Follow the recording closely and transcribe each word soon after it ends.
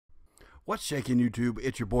What's shaking, YouTube?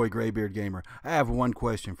 It's your boy Graybeard Gamer. I have one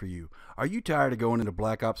question for you. Are you tired of going into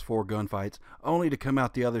Black Ops 4 gunfights only to come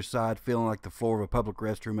out the other side feeling like the floor of a public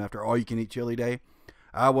restroom after all-you-can-eat chili day?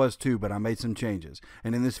 I was too, but I made some changes.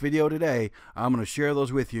 And in this video today, I'm going to share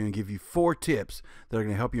those with you and give you 4 tips that are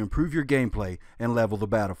going to help you improve your gameplay and level the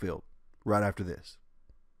battlefield. Right after this.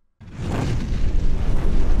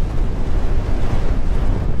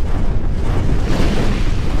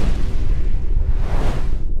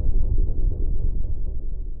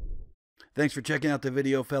 Thanks for checking out the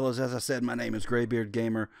video, fellas. As I said, my name is Graybeard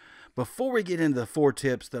Gamer. Before we get into the 4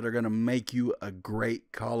 tips that are going to make you a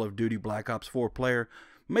great Call of Duty Black Ops 4 player,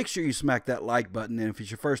 make sure you smack that like button. And if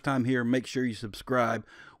it's your first time here, make sure you subscribe.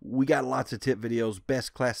 We got lots of tip videos,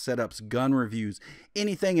 best class setups, gun reviews,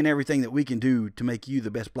 anything and everything that we can do to make you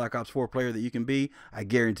the best Black Ops 4 player that you can be. I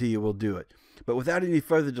guarantee you we'll do it. But without any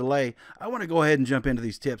further delay, I want to go ahead and jump into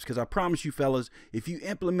these tips because I promise you, fellas, if you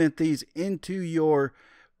implement these into your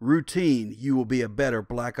routine, you will be a better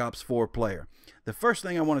Black Ops 4 player. The first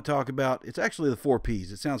thing I want to talk about, it's actually the 4 Ps.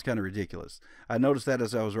 It sounds kind of ridiculous. I noticed that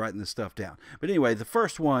as I was writing this stuff down. But anyway, the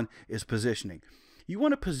first one is positioning. You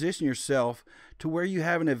want to position yourself to where you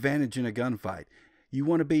have an advantage in a gunfight. You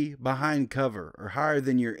want to be behind cover or higher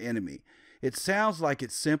than your enemy. It sounds like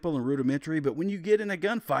it's simple and rudimentary, but when you get in a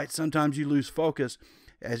gunfight, sometimes you lose focus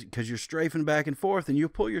because you're strafing back and forth and you'll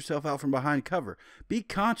pull yourself out from behind cover. Be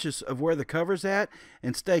conscious of where the cover's at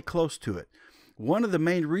and stay close to it. One of the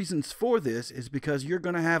main reasons for this is because you're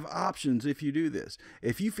going to have options if you do this.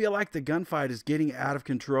 If you feel like the gunfight is getting out of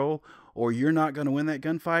control or you're not going to win that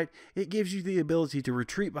gunfight, it gives you the ability to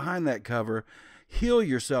retreat behind that cover, heal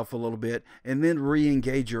yourself a little bit, and then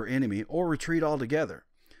re-engage your enemy or retreat altogether.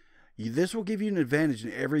 This will give you an advantage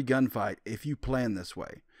in every gunfight if you plan this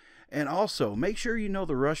way. And also, make sure you know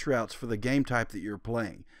the rush routes for the game type that you're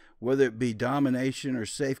playing. Whether it be domination or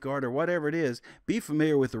safeguard or whatever it is, be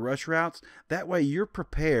familiar with the rush routes. That way you're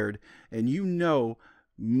prepared and you know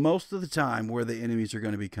most of the time where the enemies are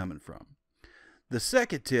going to be coming from. The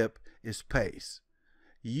second tip is pace.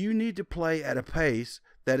 You need to play at a pace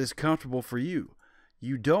that is comfortable for you.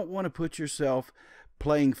 You don't want to put yourself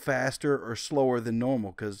playing faster or slower than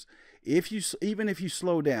normal, because even if you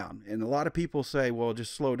slow down, and a lot of people say, well,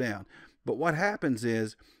 just slow down, but what happens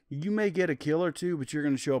is you may get a kill or two, but you're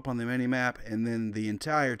going to show up on the mini-map and then the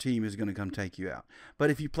entire team is going to come take you out. But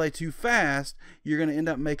if you play too fast, you're going to end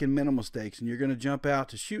up making mental mistakes and you're going to jump out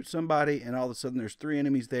to shoot somebody and all of a sudden there's 3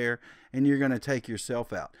 enemies there and you're going to take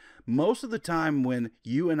yourself out. Most of the time when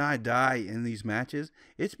you and I die in these matches,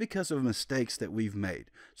 it's because of mistakes that we've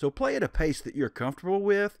made. So play at a pace that you're comfortable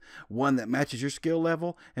with, one that matches your skill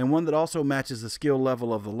level, and one that also matches the skill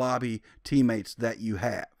level of the lobby teammates that you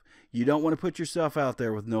have. You don't want to put yourself out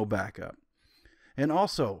there with no backup. And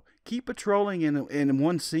also, keep patrolling in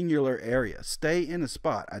one singular area. Stay in a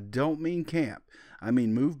spot. I don't mean camp. I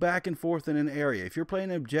mean move back and forth in an area. If you're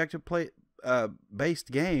playing an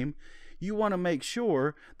objective-based game, you want to make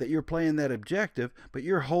sure that you're playing that objective, but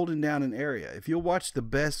you're holding down an area. If you'll watch the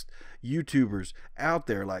best YouTubers out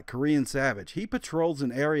there, like Korean Savage, he patrols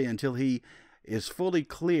an area until he is fully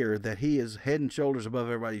clear that he is head and shoulders above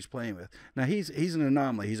everybody he's playing with. Now, he's an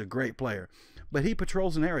anomaly. He's a great player, but he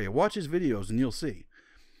patrols an area. Watch his videos and you'll see.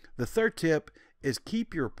 The third tip is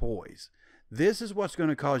keep your poise. This is what's going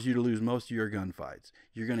to cause you to lose most of your gunfights.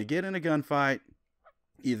 You're going to get in a gunfight,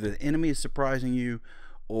 either the enemy is surprising you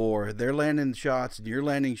or they're landing shots and you're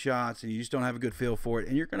landing shots and you just don't have a good feel for it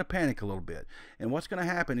and you're going to panic a little bit. And what's going to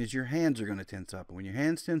happen is your hands are going to tense up. And when your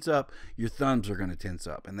hands tense up, your thumbs are going to tense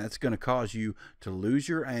up. And that's going to cause you to lose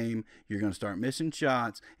your aim. You're going to start missing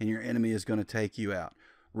shots and your enemy is going to take you out.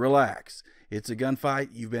 Relax. It's a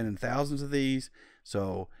gunfight. You've been in thousands of these.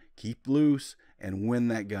 So keep loose and win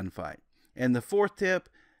that gunfight. And the 4th tip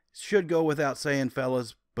should go without saying,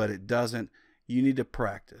 fellas, but it doesn't. You need to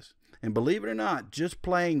practice. And believe it or not, just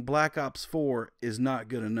playing Black Ops 4 is not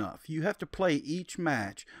good enough. You have to play each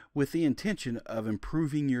match with the intention of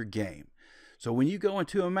improving your game. So when you go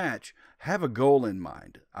into a match, have a goal in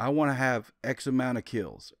mind. I want to have X amount of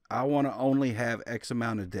kills. I want to only have X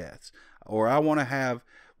amount of deaths. Or I want to have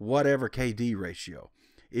whatever KD ratio.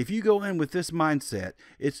 If you go in with this mindset,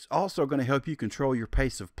 it's also going to help you control your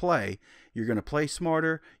pace of play. You're going to play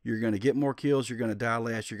smarter, you're going to get more kills, you're going to die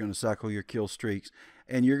less, you're going to cycle your kill streaks,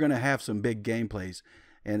 and you're going to have some big gameplays.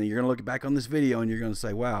 And you're going to look back on this video and you're going to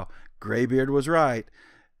say, wow, Graybeard was right.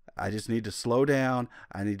 I just need to slow down,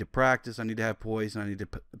 I need to practice, I need to have poise, and I need to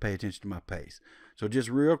pay attention to my pace. So just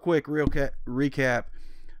real quick, recap,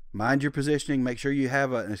 mind your positioning, make sure you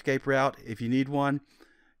have an escape route if you need one.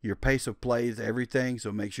 Your pace of play is everything,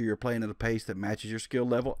 so make sure you're playing at a pace that matches your skill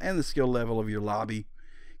level and the skill level of your lobby.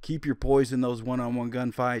 Keep your poise in those one-on-one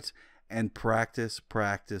gunfights and practice,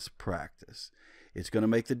 practice, practice. It's going to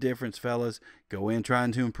make the difference, fellas. Go in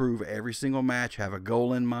trying to improve every single match, have a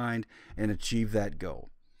goal in mind, and achieve that goal.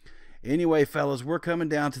 Anyway, fellas, we're coming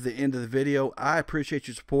down to the end of the video. I appreciate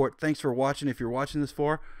your support. Thanks for watching. If you're watching this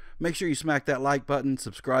far, make sure you smack that like button.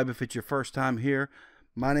 Subscribe if it's your first time here.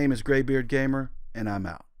 My name is Graybeard Gamer, and I'm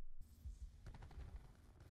out.